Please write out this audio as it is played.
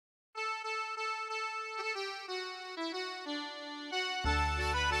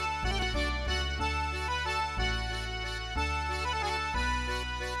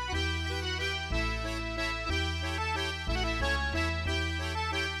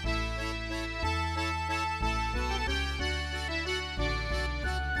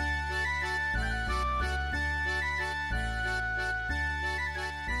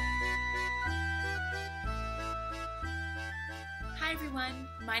Hi everyone,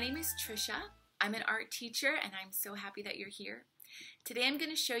 my name is Trisha. I'm an art teacher and I'm so happy that you're here. Today I'm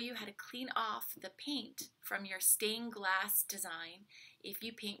going to show you how to clean off the paint from your stained glass design if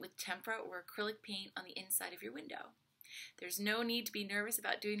you paint with tempera or acrylic paint on the inside of your window. There's no need to be nervous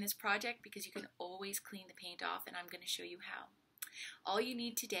about doing this project because you can always clean the paint off, and I'm going to show you how. All you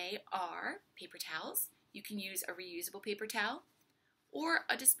need today are paper towels. You can use a reusable paper towel or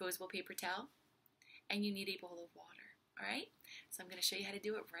a disposable paper towel, and you need a bowl of water. Alright, so I'm going to show you how to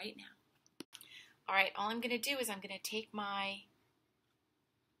do it right now. Alright, all I'm going to do is I'm going to take my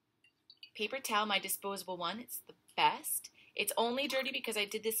paper towel, my disposable one. It's the best. It's only dirty because I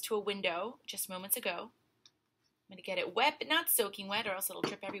did this to a window just moments ago. I'm going to get it wet, but not soaking wet, or else it'll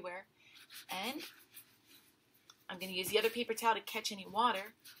drip everywhere. And I'm going to use the other paper towel to catch any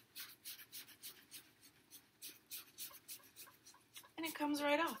water. And it comes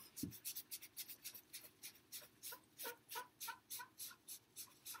right off.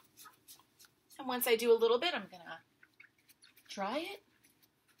 And once I do a little bit, I'm going to dry it.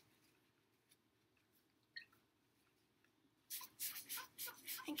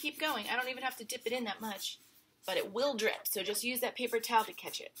 And keep going. I don't even have to dip it in that much, but it will drip, so just use that paper towel to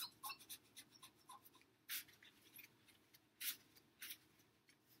catch it.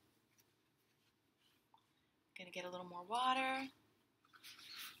 I'm going to get a little more water.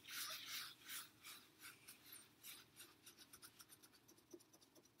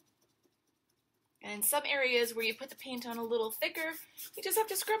 And in some areas where you put the paint on a little thicker, you just have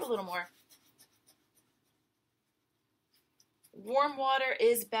to scrub a little more. Warm water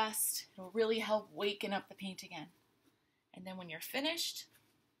is best. It'll really help waken up the paint again. And then when you're finished,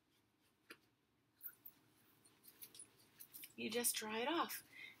 you just dry it off.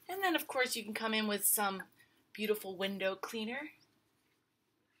 And then of course you can come in with some beautiful window cleaner.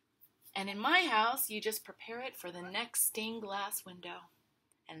 And in my house, you just prepare it for the next stained glass window.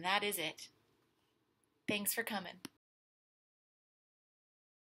 And that is it. Thanks for coming.